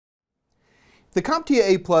The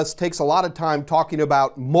CompTIA A Plus takes a lot of time talking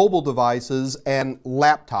about mobile devices and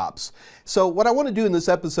laptops. So what I want to do in this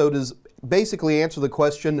episode is basically answer the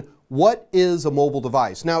question, what is a mobile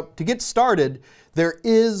device? Now, to get started, there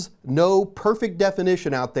is no perfect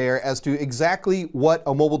definition out there as to exactly what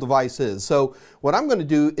a mobile device is. So what I'm going to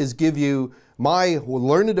do is give you my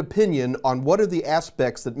learned opinion on what are the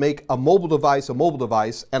aspects that make a mobile device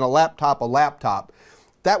and a laptop a laptop.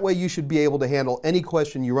 That way you should be able to handle any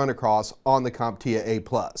question you run across on the CompTIA A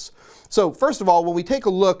Plus. So first of all, when we take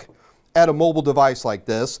a look at a mobile device like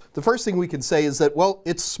this, the first thing we can say is that, well,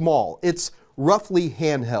 it's small. It's roughly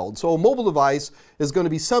handheld. So a mobile device is going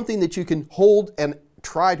to be something that you can hold and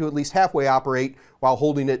try to at least halfway operate while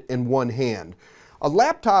holding it in one hand. A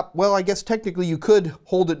laptop, well, I guess technically you could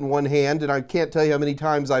hold it in one hand, and I can't tell you how many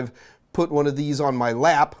times I've put one of these on my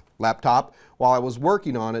laptop while I was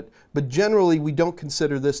working on it, but generally we don't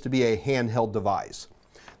consider this to be a handheld device.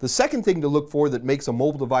 The second thing to look for that makes a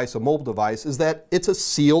mobile device is that it's a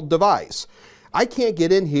sealed device. I can't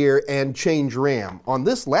get in here and change RAM. On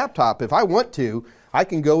this laptop, if I want to, I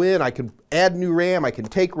can go in, I can add new RAM, I can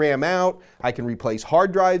take RAM out, I can replace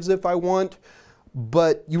hard drives if I want,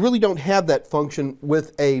 but you really don't have that function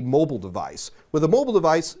with a mobile device. With a mobile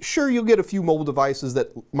device, sure, you'll get a few mobile devices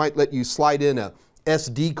that might let you slide in a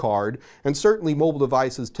SD card, and certainly mobile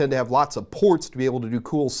devices tend to have lots of ports to be able to do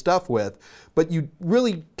cool stuff with, but you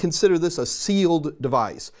really consider this a sealed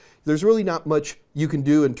device. There's really not much you can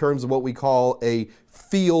do in terms of what we call a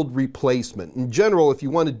field replacement. In general, if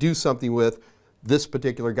you want to do something with this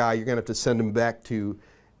particular guy, you're going to have to send him back to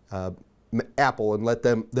Apple and let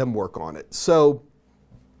them work on it. So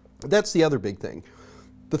that's the other big thing.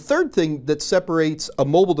 The third thing that separates a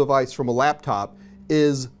mobile device from a laptop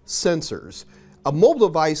is sensors. A mobile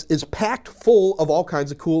device is packed full of all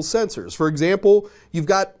kinds of cool sensors. For example, you've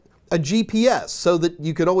got a GPS so that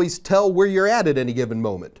you can always tell where you're at any given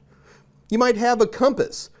moment. You might have a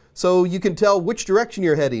compass so you can tell which direction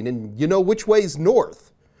you're heading and you know which way's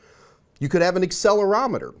north. You could have an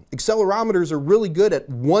accelerometer. Accelerometers are really good at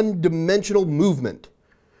one-dimensional movement.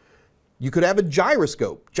 You could have a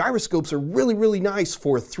gyroscope. Gyroscopes are really, really nice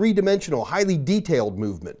for three-dimensional, highly detailed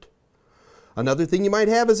movement. Another thing you might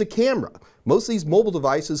have is a camera. Most of these mobile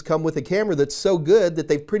devices come with a camera that's so good that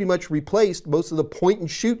they've pretty much replaced most of the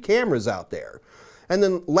point-and-shoot cameras out there. And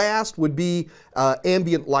then last would be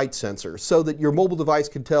ambient light sensor, so that your mobile device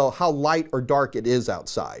can tell how light or dark it is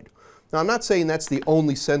outside. Now, I'm not saying that's the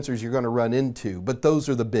only sensors you're going to run into, but those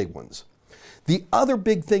are the big ones. The other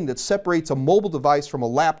big thing that separates a mobile device from a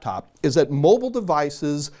laptop is that mobile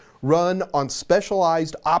devices run on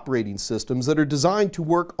specialized operating systems that are designed to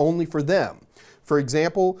work only for them. For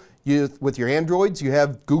example, with your Androids, you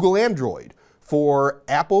have Google Android. For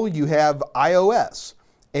Apple, you have iOS.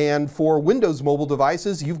 And for Windows mobile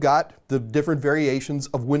devices, you've got the different variations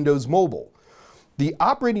of Windows Mobile. The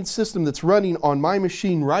operating system that's running on my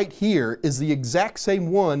machine right here is the exact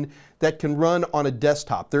same one that can run on a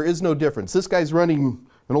desktop. There is no difference. This guy's running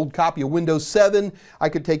an old copy of Windows 7. I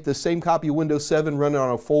could take the same copy of Windows 7, run it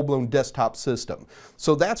on a full-blown desktop system.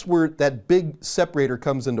 So that's where that big separator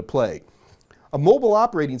comes into play. A mobile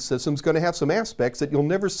operating system is going to have some aspects that you'll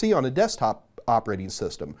never see on a desktop operating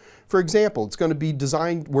system. For example, it's going to be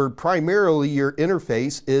designed where primarily your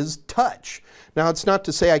interface is touch. Now, it's not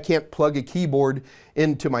to say I can't plug a keyboard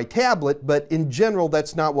into my tablet, but in general,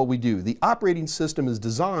 that's not what we do. The operating system is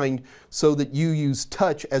designed so that you use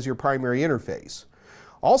touch as your primary interface.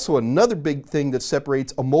 Also, another big thing that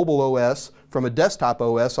separates a mobile OS from a desktop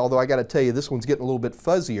OS, although I got to tell you this one's getting a little bit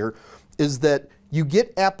fuzzier, is that you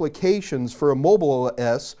get applications for a mobile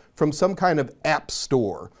OS from some kind of app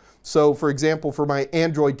store. So, for example, for my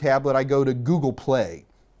Android tablet, I go to Google Play.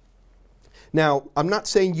 Now, I'm not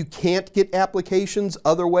saying you can't get applications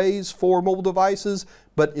other ways for mobile devices,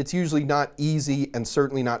 but it's usually not easy and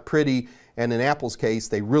certainly not pretty, and in Apple's case,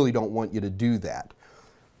 they really don't want you to do that.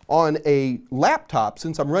 On a laptop,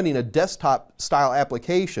 since I'm running a desktop-style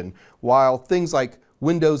application, while things like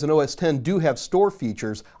Windows and OS X do have store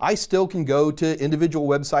features, I still can go to individual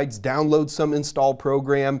websites, download some install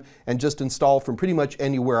program, and just install from pretty much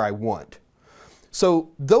anywhere I want. So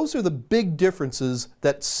those are the big differences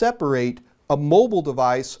that separate a mobile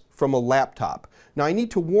device from a laptop. Now, I need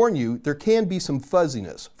to warn you, there can be some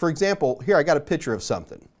fuzziness. For example, here I got a picture of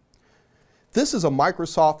something. This is a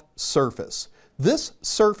Microsoft Surface. This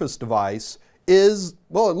Surface device is,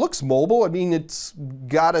 well, it looks mobile. I mean, it's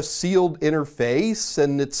got a sealed interface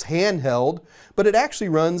and it's handheld, but it actually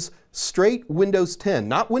runs straight Windows 10,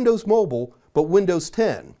 not Windows Mobile, but Windows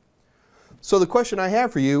 10. So the question I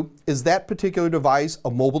have for you, is that particular device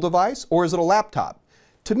a mobile device or is it a laptop?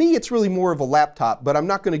 To me, it's really more of a laptop, but I'm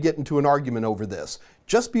not going to get into an argument over this.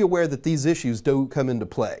 Just be aware that these issues do come into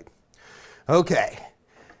play. Okay,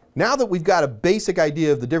 now that we've got a basic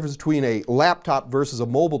idea of the difference between a laptop versus a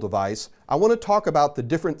mobile device, I want to talk about the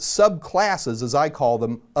different subclasses, as I call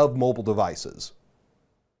them, of mobile devices.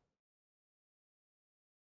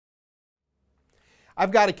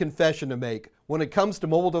 I've got a confession to make. When it comes to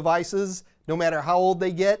mobile devices, no matter how old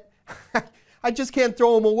they get, I just can't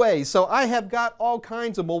throw them away. So I have got all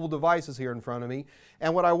kinds of mobile devices here in front of me.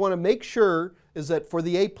 And what I want to make sure is that for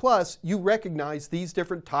the A+, you recognize these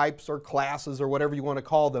different types or classes or whatever you want to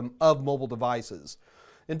call them of mobile devices.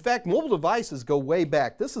 In fact, mobile devices go way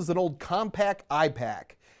back. This is an old Compaq iPAQ.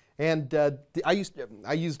 And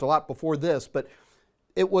I used a lot before this, but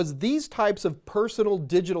it was these types of personal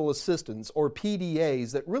digital assistants, or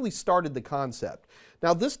PDAs, that really started the concept.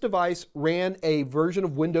 Now, this device ran a version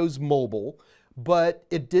of Windows Mobile, but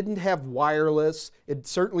it didn't have wireless. It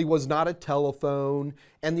certainly was not a telephone.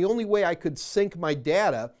 And the only way I could sync my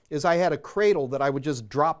data is I had a cradle that I would just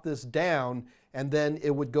drop this down, and then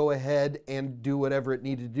it would go ahead and do whatever it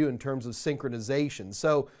needed to do in terms of synchronization.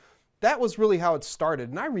 So that was really how it started.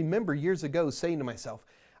 And I remember years ago saying to myself,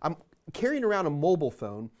 I'm carrying around a mobile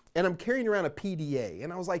phone and I'm carrying around a PDA.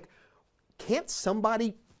 And I was like, can't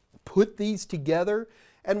somebody put these together?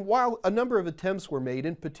 And while a number of attempts were made,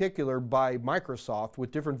 in particular by Microsoft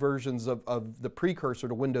with different versions of the precursor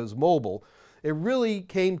to Windows Mobile, it really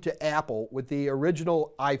came to Apple with the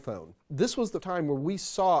original iPhone. This was the time where we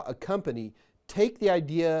saw a company take the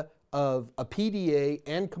idea of a PDA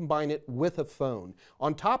and combine it with a phone.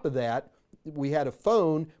 On top of that, we had a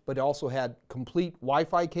phone, but it also had complete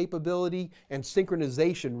Wi-Fi capability, and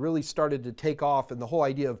synchronization really started to take off, and the whole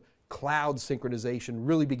idea of cloud synchronization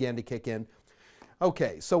really began to kick in.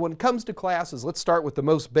 Okay, so when it comes to classes, let's start with the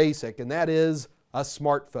most basic, and that is a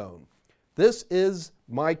smartphone. This is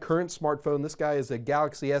my current smartphone. This guy is a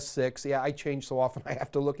Galaxy S6. Yeah, I change so often I have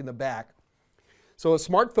to look in the back. So a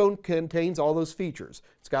smartphone contains all those features.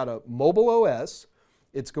 It's got a mobile OS,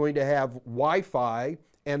 it's going to have Wi-Fi,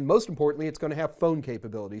 and most importantly, it's going to have phone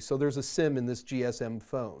capability. So there's a SIM in this GSM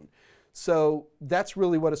phone. So that's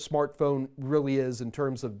really what a smartphone really is in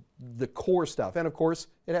terms of the core stuff. And of course,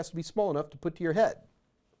 it has to be small enough to put to your head.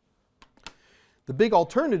 The big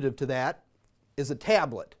alternative to that is a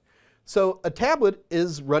tablet. So a tablet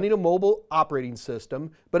is running a mobile operating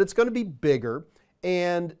system, but it's going to be bigger,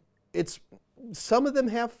 and some of them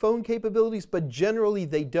have phone capabilities, but generally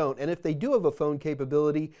they don't. And if they do have a phone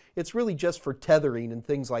capability, it's really just for tethering and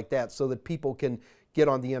things like that so that people can get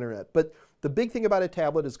on the internet. But the big thing about a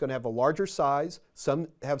tablet is going to have a larger size. Some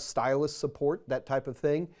have stylus support, that type of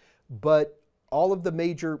thing. But all of the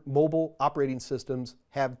major mobile operating systems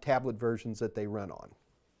have tablet versions that they run on.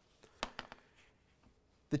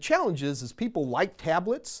 The challenge is people like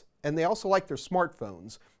tablets, and they also like their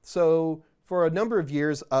smartphones. So for a number of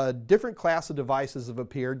years, a different class of devices have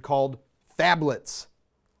appeared called phablets.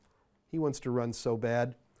 He wants to run so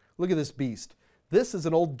bad. Look at this beast. This is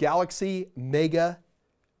an old Galaxy Mega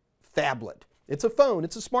phablet. It's a phone,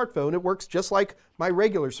 it's a smartphone. It works just like my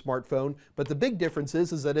regular smartphone, but the big difference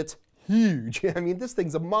is that it's huge. I mean, this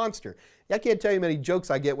thing's a monster. I can't tell you how many jokes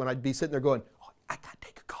I get when I'd be sitting there going, oh, I gotta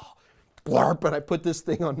take a call. Blarp, and I put this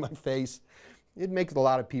thing on my face. It makes a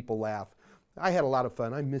lot of people laugh. I had a lot of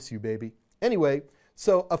fun. I miss you, baby. Anyway,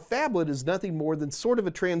 so a phablet is nothing more than sort of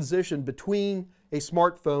a transition between a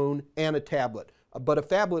smartphone and a tablet. But a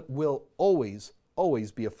phablet will always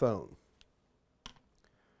be a phone.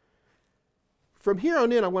 From here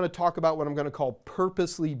on in, I want to talk about what I'm going to call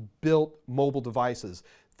purposely built mobile devices.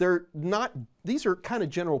 These are kind of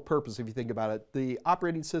general purpose if you think about it. The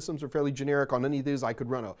operating systems are fairly generic. On any of these, I could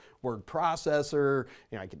run a word processor.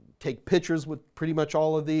 I could take pictures with pretty much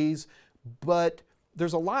all of these. But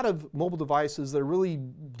there's a lot of mobile devices that are really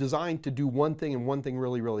designed to do one thing and one thing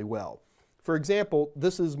really, really well. For example,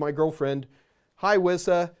 this is my girlfriend. Hi,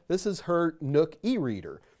 Wissa. This is her Nook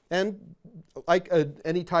e-reader. And like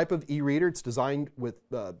any type of e-reader, it's designed with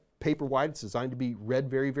Paperwhite. It's designed to be read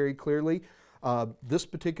very, very clearly. This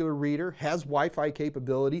particular reader has Wi-Fi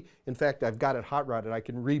capability. In fact, I've got it hot-rodded. I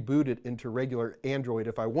can reboot it into regular Android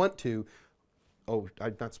if I want to. Oh,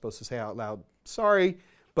 I'm not supposed to say out loud. Sorry.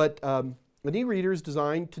 But an e-reader is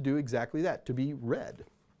designed to do exactly that, to be read.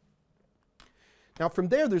 Now from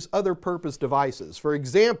there, there's other purpose devices. For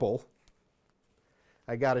example,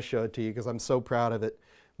 I got to show it to you because I'm so proud of it.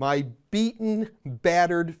 My beaten,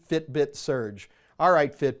 battered Fitbit Surge. All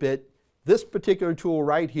right, Fitbit, this particular tool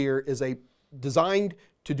right here is a designed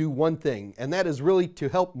to do one thing, and that is really to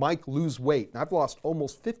help Mike lose weight. And I've lost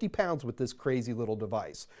almost 50 pounds with this crazy little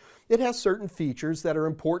device. It has certain features that are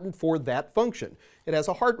important for that function. It has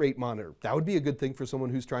a heart rate monitor. That would be a good thing for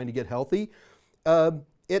someone who's trying to get healthy.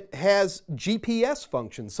 It has GPS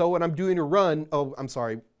functions. So when I'm doing a run,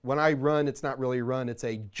 when I run, it's not really a run, it's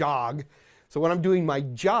a jog. So when I'm doing my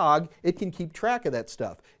jog, it can keep track of that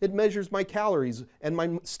stuff. It measures my calories and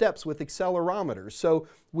my steps with accelerometers. So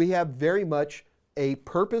we have very much a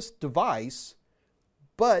purpose device,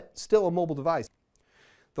 but still a mobile device.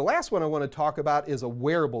 The last one I want to talk about is a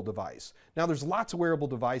wearable device. Now there's lots of wearable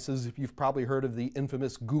devices. You've probably heard of the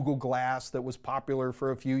infamous Google Glass that was popular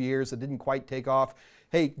for a few years. It didn't quite take off.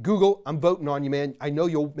 Hey, Google, I'm voting on you, man. I know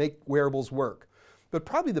you'll make wearables work. But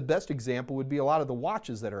probably the best example would be a lot of the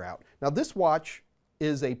watches that are out. Now this watch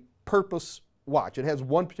is a purpose watch. It has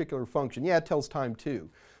one particular function. Yeah, it tells time too.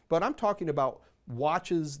 But I'm talking about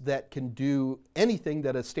watches that can do anything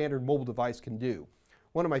that a standard mobile device can do.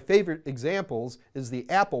 One of my favorite examples is the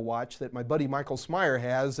Apple Watch that my buddy Michael Smyer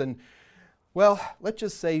has. And well, let's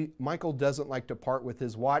just say Michael doesn't like to part with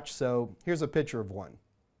his watch, so here's a picture of one.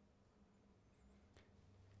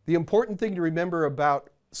 The important thing to remember about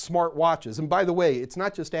smart watches, and by the way, it's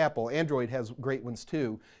not just Apple, Android has great ones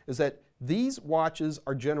too, is that these watches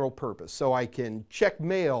are general purpose. So I can check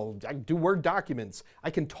mail, I can do Word documents, I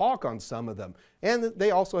can talk on some of them, and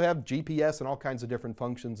they also have GPS and all kinds of different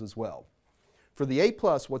functions as well. For the A+,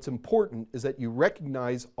 what's important is that you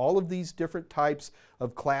recognize all of these different types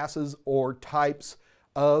of classes or types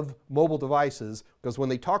of mobile devices, because when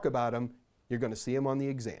they talk about them, you're going to see them on the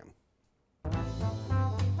exam.